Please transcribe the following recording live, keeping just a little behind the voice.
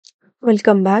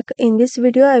Welcome back. In this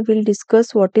video, I will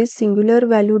discuss what is singular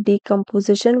value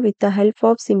decomposition with the help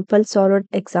of simple solved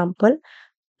example.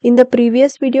 In the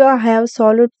previous video, I have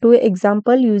solved two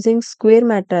examples using square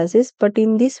matrices, but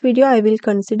in this video, I will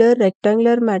consider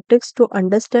rectangular matrix to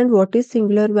understand what is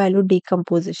singular value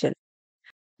decomposition.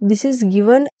 This is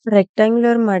given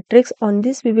rectangular matrix. On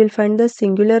this, we will find the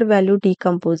singular value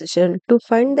decomposition. To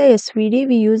find the SVD,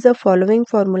 we use the following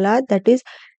formula, that is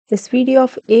SVD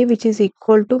of A, which is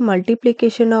equal to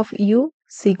multiplication of U,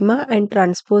 sigma and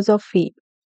transpose of V.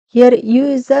 Here U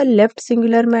is the left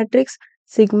singular matrix,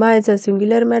 sigma is a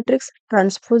singular matrix,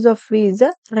 transpose of V is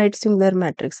a right singular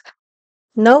matrix.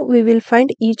 Now we will find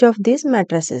each of these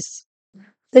matrices.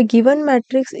 The given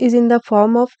matrix is in the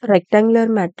form of rectangular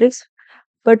matrix,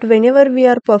 but whenever we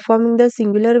are performing the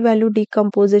singular value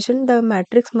decomposition, the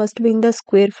matrix must be in the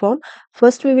square form.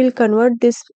 First, we will convert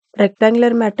this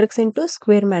rectangular matrix into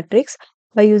square matrix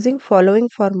by using following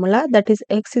formula, that is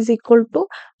X is equal to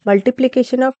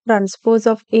multiplication of transpose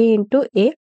of A into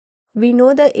A. We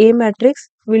know the A matrix,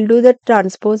 we'll do the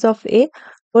transpose of A.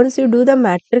 Once you do the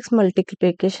matrix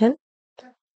multiplication,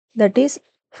 that is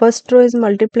first row is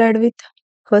multiplied with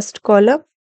first column,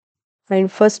 and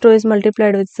first row is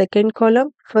multiplied with second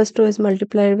column, first row is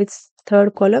multiplied with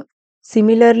third column.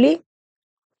 Similarly,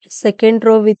 second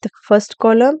row with first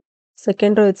column,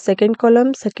 second row with second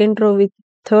column, second row with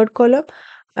third column,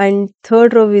 and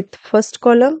third row with first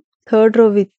column, third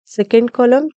row with second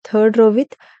column, third row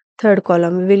with third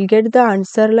column. We will get the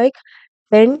answer like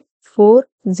 10, 4,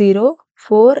 0,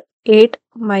 4, 8,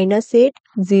 minus 8,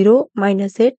 0,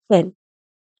 minus 8, 10.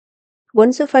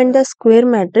 Once you find the square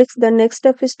matrix, the next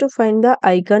step is to find the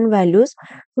eigenvalues.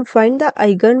 To find the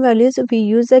eigenvalues, we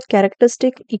use a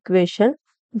characteristic equation,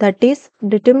 that is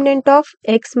determinant of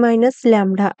x minus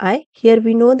lambda I. Here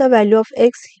we know the value of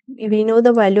x, we know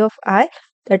the value of I,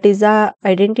 that is a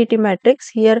identity matrix.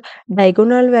 Here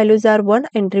diagonal values are 1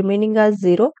 and remaining are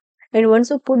 0. And once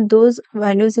you put those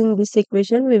values in this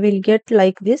equation, we will get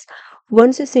like this.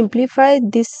 Once you simplify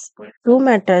these two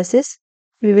matrices,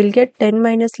 we will get 10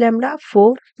 minus lambda,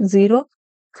 4, 0,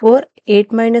 4,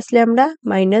 8 minus lambda,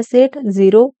 minus 8,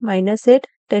 0, minus 8,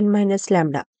 10 minus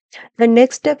lambda. The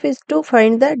next step is to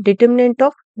find the determinant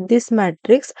of this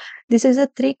matrix. This is a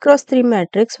 3 cross 3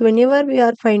 matrix. Whenever we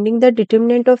are finding the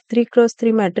determinant of 3 cross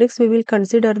 3 matrix, we will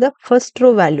consider the first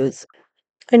row values.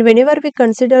 And whenever we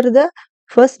consider the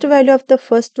first value of the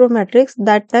first row matrix,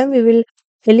 that time we will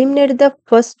eliminate the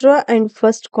first row and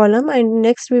first column, and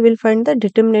next we will find the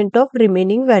determinant of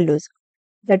remaining values,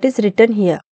 that is written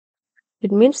here.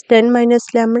 It means 10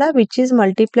 minus lambda, which is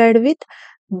multiplied with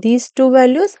these two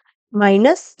values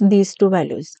minus these two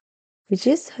values, which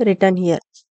is written here,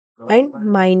 and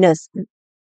minus.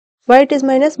 Why it is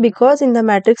minus? Because in the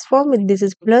matrix form this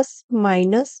is plus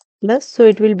minus plus, so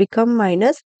it will become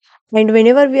minus. And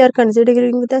whenever we are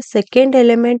considering the second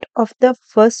element of the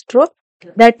first row,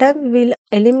 that time we will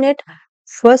eliminate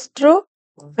first row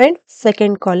and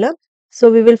second column. So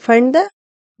we will find the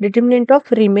determinant of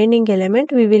remaining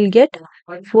element. We will get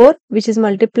 4, which is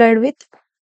multiplied with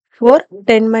 4,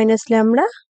 10 minus lambda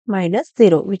minus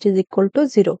 0, which is equal to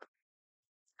 0.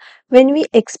 When we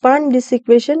expand this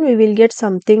equation, we will get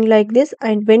something like this,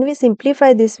 and when we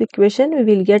simplify this equation, we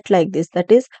will get like this,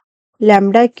 that is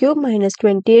lambda cube minus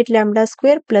 28 lambda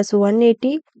square plus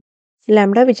 180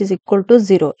 lambda, which is equal to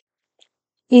 0.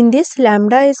 In this,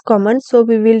 lambda is common, so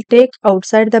we will take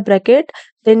outside the bracket,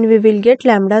 then we will get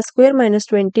lambda square minus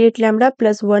 28 lambda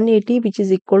plus 180, which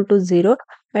is equal to 0,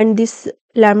 and this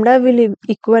lambda will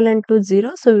equivalent to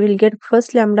 0, so we will get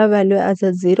first lambda value as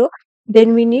a 0.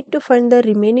 Then we need to find the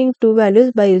remaining two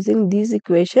values by using this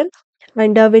equation,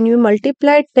 and when you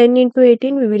multiply 10 into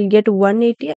 18, we will get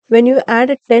 180. When you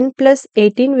add 10 plus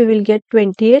 18, we will get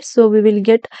 28. So we will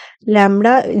get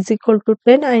lambda is equal to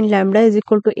 10 and lambda is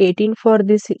equal to 18 for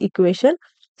this equation.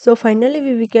 So finally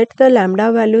we will get the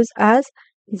lambda values as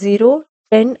 0,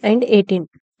 10 and 18.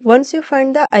 Once you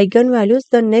find the eigenvalues,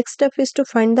 the next step is to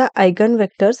find the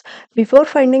eigenvectors. Before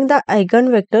finding the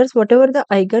eigenvectors, whatever the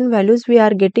eigenvalues we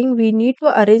are getting, we need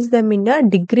to arrange them in a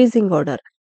decreasing order.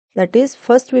 That is,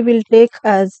 first we will take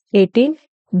as 18,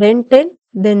 then 10,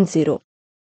 then 0.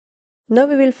 Now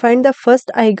we will find the first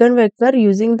eigenvector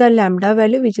using the lambda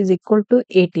value, which is equal to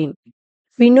 18.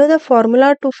 We know the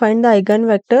formula to find the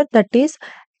eigenvector, that is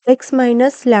x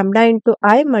minus lambda into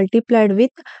I multiplied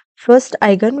with first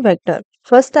eigenvector.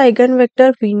 First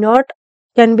eigenvector V0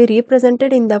 can be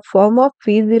represented in the form of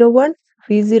V01,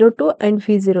 V02 and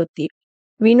V03.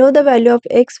 We know the value of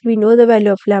x, we know the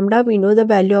value of lambda, we know the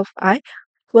value of I.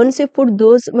 Once you put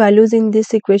those values in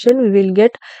this equation, we will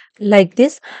get like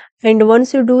this. And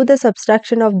once you do the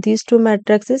subtraction of these two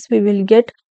matrices, we will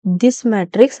get this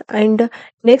matrix. And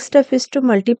next step is to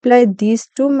multiply these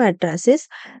two matrices,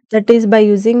 that is by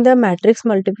using the matrix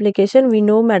multiplication. We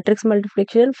know matrix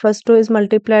multiplication, first row is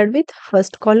multiplied with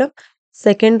first column,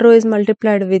 second row is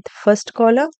multiplied with first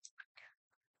column,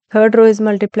 third row is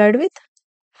multiplied with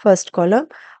first column.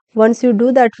 Once you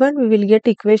do that one, we will get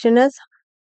equation as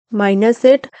minus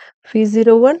 8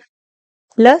 phi01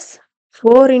 plus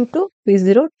 4 into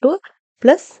phi02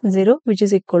 plus 0, which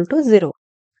is equal to 0.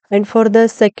 And for the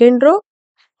second row,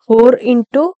 4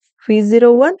 into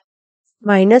phi01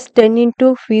 minus 10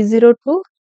 into phi02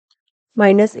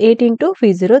 minus 8 into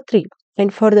phi03.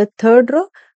 And for the third row,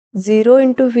 0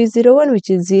 into phi01, which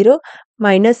is 0,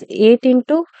 minus 8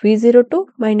 into phi02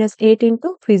 minus 8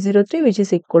 into phi03, which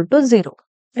is equal to 0.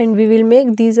 And we will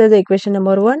make these as the equation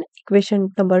number 1,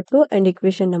 equation number 2 and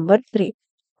equation number 3.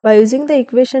 By using the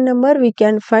equation number, we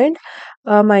can find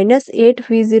minus 8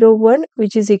 v01,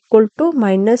 which is equal to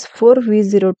minus 4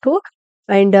 v02,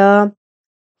 and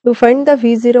to find the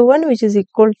v01, which is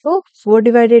equal to 4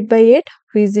 divided by 8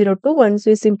 v02. Once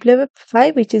we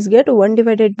simplify, which is get 1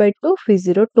 divided by 2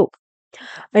 v02.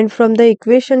 And from the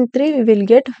equation 3, we will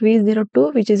get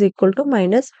v02, which is equal to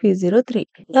minus v03.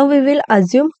 Now we will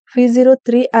assume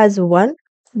v03 as 1.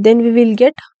 Then we will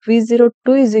get v02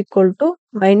 is equal to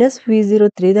minus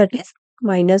v03, that is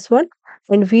minus 1.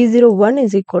 And v01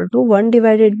 is equal to 1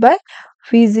 divided by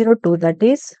v02, that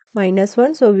is minus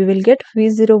 1. So we will get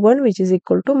v01, which is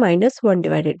equal to minus 1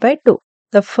 divided by 2.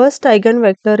 The first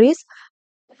eigenvector is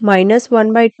minus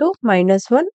 1 by 2, minus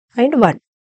 1 and 1.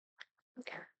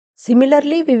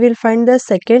 Similarly, we will find the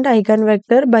second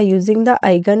eigenvector by using the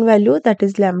eigenvalue, that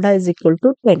is lambda is equal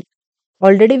to 10.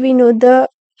 Already we know the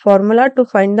formula to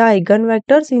find the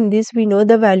eigenvectors. In this, we know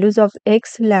the values of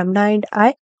x, lambda and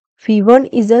I. V1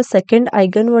 is a second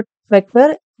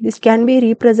eigenvector. This can be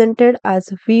represented as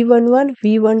V11,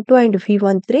 V12 and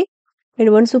V13.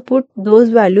 And once you put those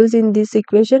values in this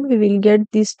equation, we will get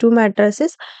these two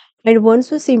matrices. And once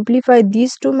we simplify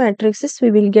these two matrices, we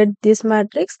will get this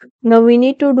matrix. Now we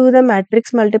need to do the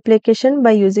matrix multiplication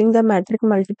by using the matrix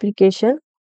multiplication.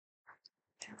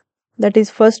 That is,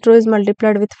 first row is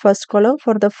multiplied with first column.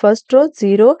 For the first row,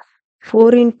 0,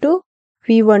 4 into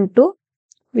V12,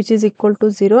 which is equal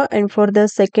to 0. And for the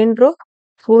second row,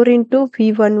 4 into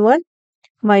V11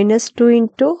 minus 2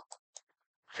 into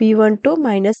V12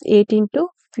 minus 8 into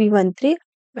V13.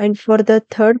 And for the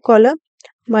third column,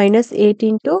 minus 8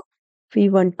 into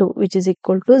V12, which is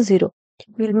equal to 0.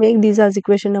 We'll make these as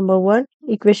equation number 1,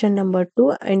 equation number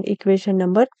 2 and equation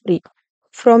number 3.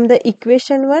 From the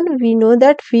equation 1, we know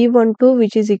that V12,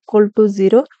 which is equal to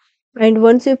 0. And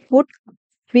once we put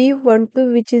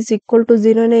V12, which is equal to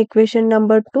 0 in equation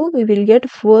number 2, we will get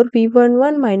 4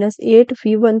 V11 minus 8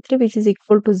 V13, which is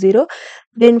equal to 0.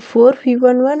 Then 4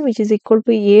 V11, which is equal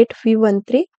to 8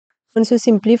 V13. Once you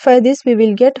simplify this, we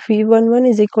will get V11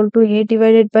 is equal to 8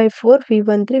 divided by 4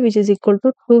 V13, which is equal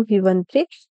to 2 V13.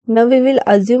 Now we will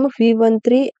assume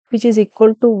V13, which is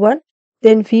equal to 1.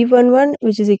 Then V11,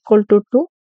 which is equal to 2.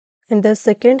 And the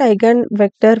second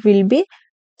eigenvector will be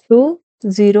 2,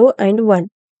 0 and 1.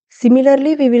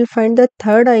 Similarly, we will find the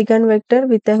third eigenvector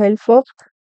with the help of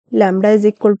lambda is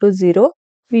equal to 0.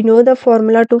 We know the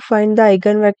formula to find the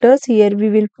eigenvectors. Here we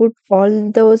will put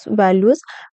all those values,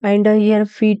 and here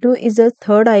V2 is a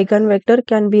third eigenvector,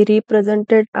 can be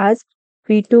represented as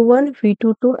V21,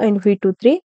 V22 and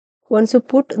V23. Once you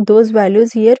put those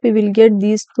values here, we will get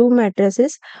these two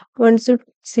matrices. Once you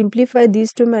simplify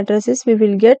these two matrices, we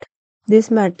will get this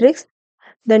matrix.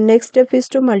 The next step is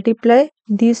to multiply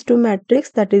these two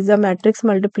matrices, that is the matrix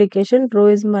multiplication. Row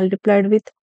is multiplied with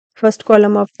first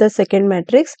column of the second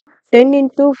matrix. 10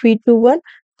 into V21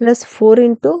 plus 4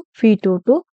 into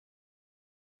V22.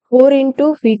 4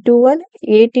 into V21,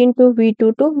 8 into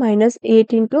V22 minus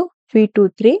 8 into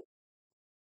V23.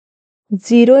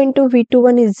 0 into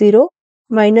V21 is 0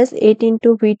 minus 8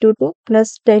 into V22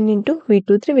 plus 10 into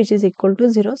V23, which is equal to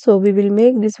 0. So we will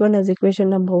make this one as equation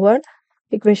number 1,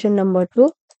 equation number 2,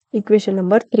 equation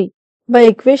number 3. By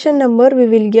equation number, we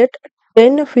will get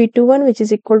 10 V21, which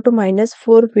is equal to minus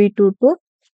 4 V22.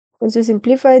 Once we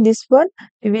simplify this one,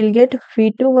 we will get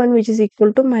V21, which is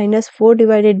equal to minus 4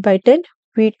 divided by 10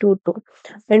 V22.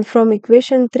 And from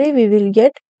equation 3, we will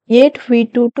get 8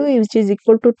 V22, which is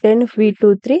equal to 10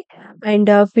 V23, and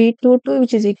V22,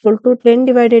 which is equal to 10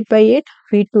 divided by 8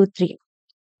 V23.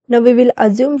 Now we will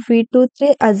assume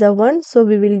V23 as a 1, so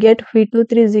we will get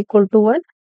V23 is equal to 1,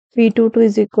 V22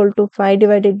 is equal to 5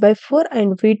 divided by 4,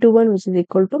 and V21, which is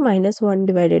equal to minus 1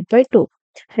 divided by 2.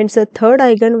 Hence the third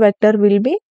eigenvector will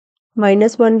be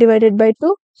minus 1 divided by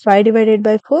 2, 5 divided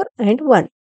by 4 and 1.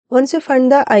 Once you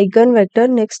find the eigenvector,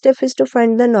 next step is to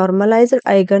find the normalized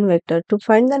eigenvector. To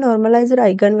find the normalized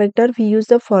eigenvector, we use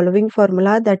the following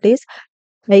formula, that is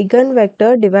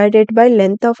eigenvector divided by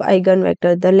length of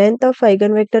eigenvector. The length of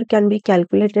eigenvector can be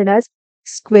calculated as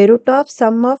square root of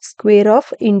sum of square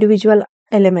of individual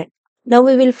element. Now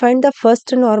we will find the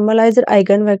first normalized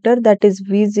eigenvector, that is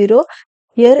V0.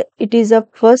 Here it is a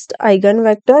first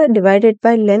eigenvector divided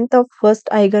by length of first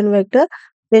eigenvector.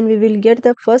 Then we will get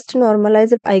the first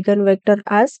normalized eigenvector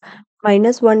as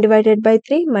minus 1 divided by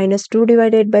 3, minus 2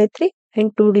 divided by 3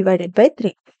 and 2 divided by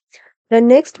 3. Then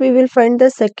next we will find the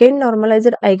second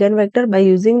normalized eigenvector by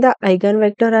using the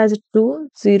eigenvector as 2,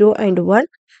 0 and 1.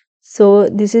 So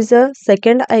this is a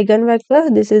second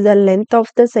eigenvector. This is the length of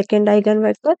the second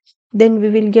eigenvector. Then we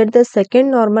will get the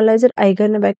second normalized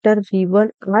eigenvector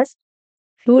V1 as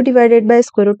 2 divided by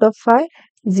square root of 5,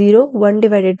 0, 1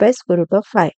 divided by square root of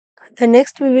 5. The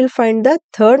next we will find the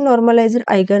third normalized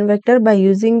eigenvector by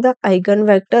using the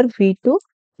eigenvector V2,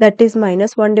 that is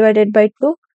minus 1 divided by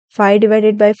 2, 5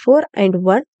 divided by 4 and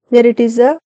 1. Here it is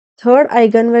the third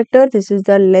eigenvector. This is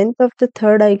the length of the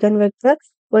third eigenvector.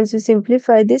 Once you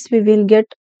simplify this, we will get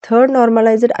third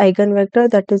normalized eigenvector,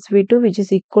 that is V2, which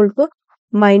is equal to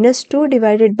minus 2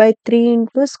 divided by 3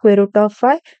 into square root of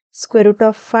 5, square root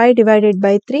of 5 divided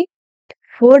by 3,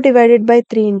 4 divided by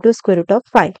 3 into square root of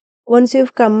 5. Once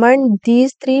you've combined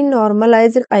these three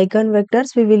normalized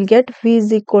eigenvectors, we will get V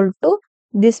is equal to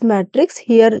this matrix.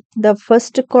 Here the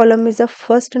first column is a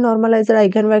first normalized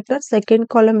eigenvector, second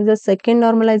column is a second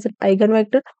normalized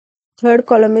eigenvector, third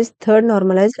column is third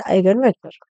normalized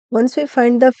eigenvector. Once we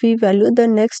find the V value, the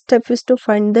next step is to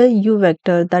find the U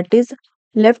vector, that is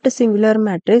left singular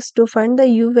matrix. To find the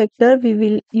U vector, we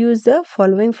will use the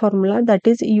following formula, that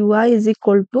is Ui is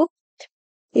equal to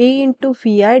A into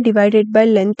Vi divided by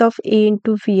length of A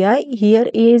into Vi. Here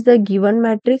A is the given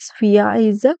matrix, Vi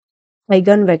is the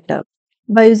eigenvector.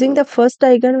 By using the first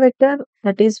eigenvector,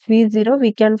 that is V0,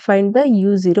 we can find the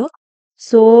U0.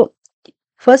 So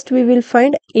first we will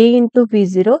find A into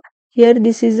V0. Here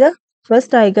this is a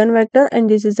first eigenvector and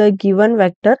this is a given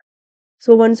vector.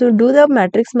 So once you do the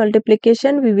matrix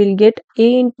multiplication, we will get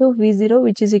A into V0,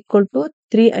 which is equal to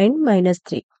 3 and minus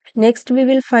 3. Next we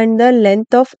will find the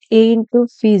length of A into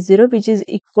V0, which is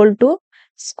equal to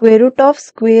square root of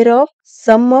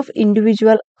sum of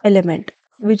individual element,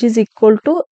 which is equal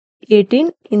to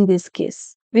 18 in this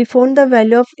case. We found the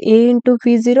value of A into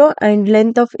V0 and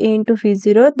length of A into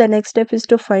V0. The next step is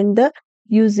to find the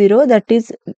U0, that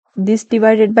is this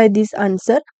divided by this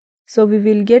answer. So we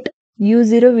will get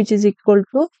U0, which is equal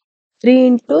to 3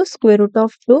 into square root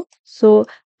of 2. So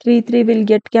 3 will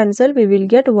get cancelled. We will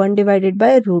get 1 divided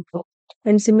by root 2.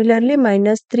 And similarly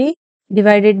minus 3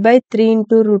 divided by 3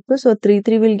 into root 2. So 3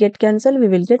 will get cancelled. We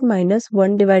will get minus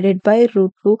 1 divided by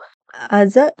root 2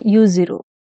 as a U0.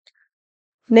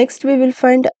 Next we will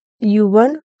find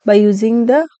U1 by using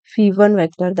the V1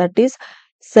 vector, that is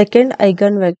second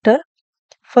eigenvector.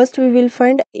 First we will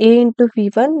find A into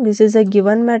V1. This is a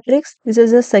given matrix. This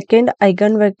is a second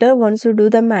eigenvector. Once you do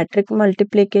the matrix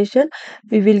multiplication,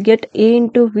 we will get A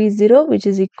into V0, which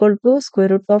is equal to square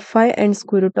root of 5 and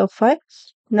square root of 5.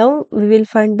 Now we will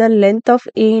find the length of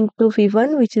A into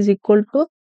V1, which is equal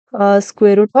to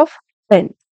square root of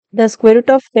 10. The square root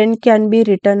of 10 can be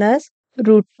written as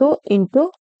root 2 into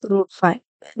root 5.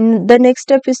 The next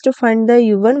step is to find the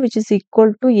U1, which is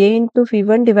equal to A into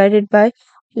V1 divided by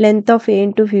length of A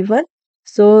into V1.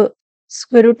 So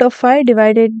square root of 5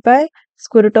 divided by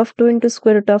square root of 2 into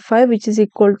square root of 5, which is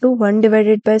equal to 1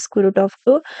 divided by square root of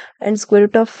 2, and square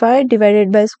root of 5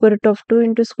 divided by square root of 2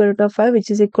 into square root of 5,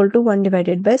 which is equal to 1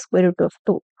 divided by square root of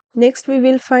 2. Next we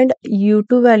will find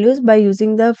U2 values by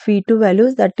using the V2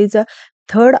 values, that is a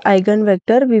third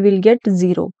eigenvector. We will get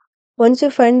 0. Once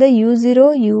you find the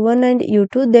U0, U1 and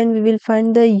U2, then we will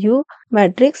find the U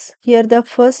matrix. Here the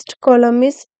first column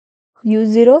is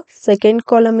U0, second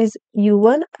column is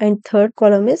U1 and third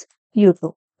column is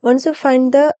U2. Once you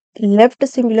find the left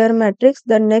singular matrix,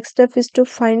 the next step is to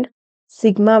find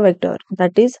sigma vector,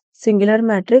 that is singular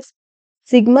matrix.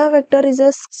 Sigma vector is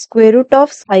a square root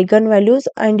of eigenvalues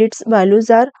and its values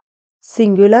are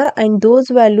singular and those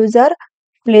values are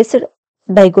placed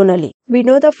diagonally. We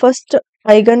know the first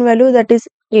eigenvalue, that is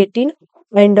 18,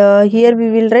 and here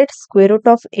we will write square root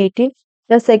of 18.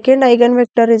 The second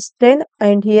eigenvector is 10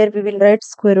 and here we will write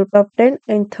square root of 10,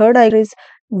 and third eigenvector is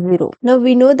 0. Now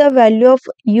we know the value of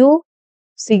U,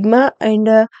 sigma and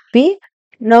V.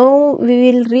 Now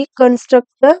we will reconstruct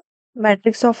the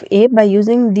matrix of A by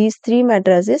using these three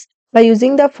matrices. By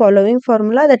using the following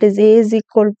formula, that is A is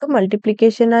equal to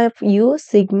multiplication of U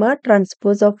sigma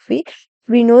transpose of V.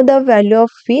 we know the value of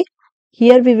phi.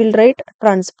 Here we will write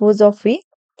transpose of phi,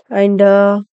 and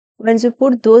once you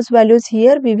put those values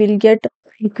here, we will get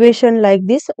equation like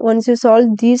this. Once you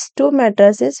solve these two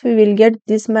matrices, we will get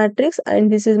this matrix,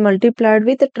 and this is multiplied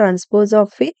with the transpose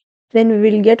of phi. Then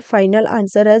we will get final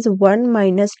answer as 1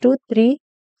 minus 2 3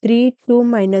 3 2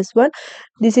 minus 1.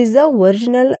 This is the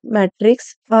original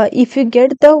matrix. If you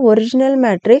get the original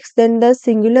matrix, then the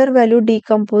singular value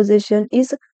decomposition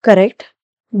is correct.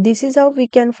 This is how we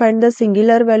can find the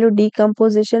singular value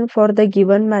decomposition for the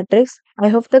given matrix. I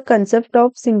hope the concept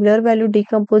of singular value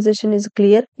decomposition is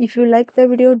clear. If you like the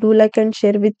video, do like and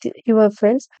share with your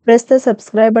friends. Press the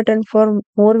subscribe button for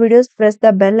more videos. Press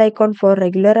the bell icon for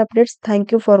regular updates.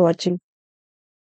 Thank you for watching.